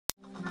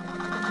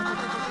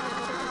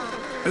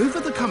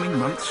Over the coming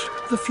months,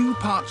 the few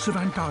parts of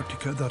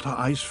Antarctica that are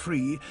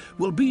ice-free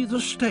will be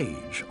the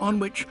stage on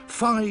which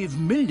 5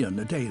 million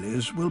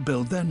adelies will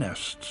build their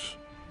nests.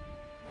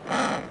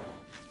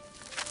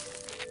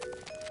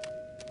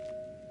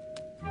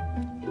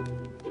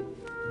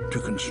 To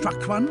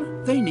construct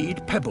one, they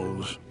need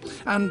pebbles,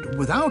 and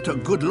without a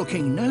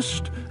good-looking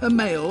nest, a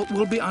male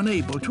will be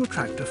unable to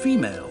attract a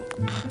female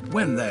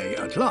when they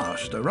at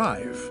last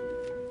arrive.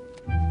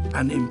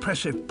 An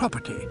impressive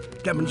property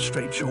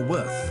demonstrates your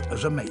worth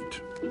as a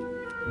mate.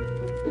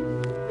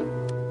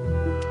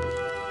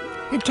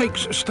 It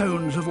takes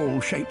stones of all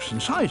shapes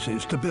and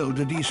sizes to build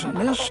a decent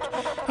nest,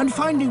 and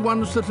finding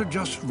ones that are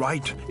just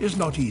right is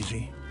not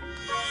easy.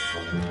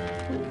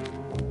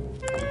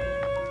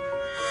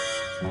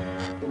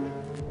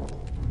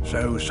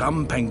 So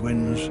some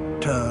penguins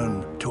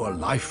turn to a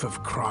life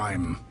of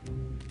crime.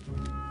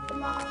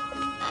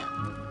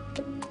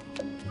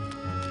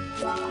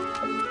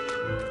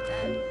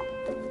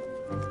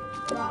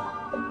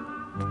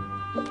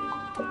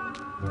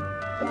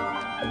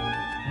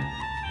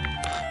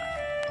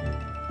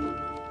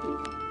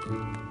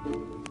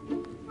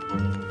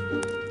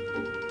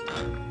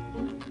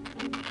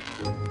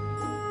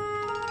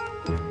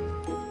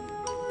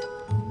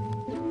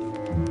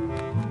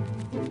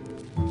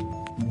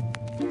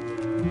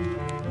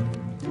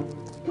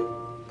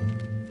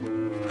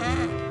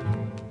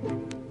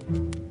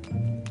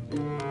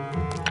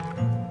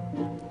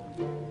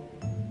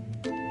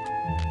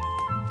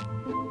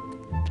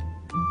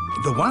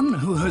 The one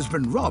who has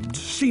been robbed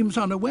seems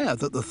unaware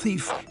that the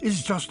thief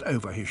is just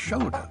over his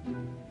shoulder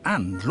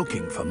and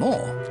looking for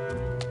more.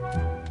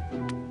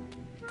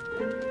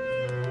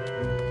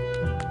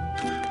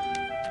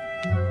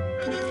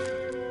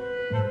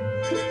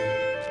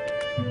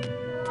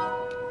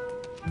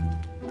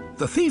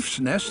 The thief's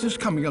nest is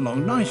coming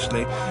along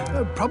nicely,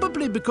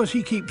 probably because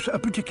he keeps a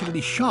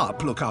particularly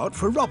sharp lookout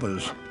for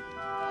robbers.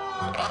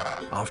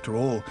 After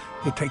all,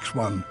 it takes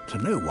one to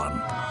know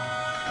one.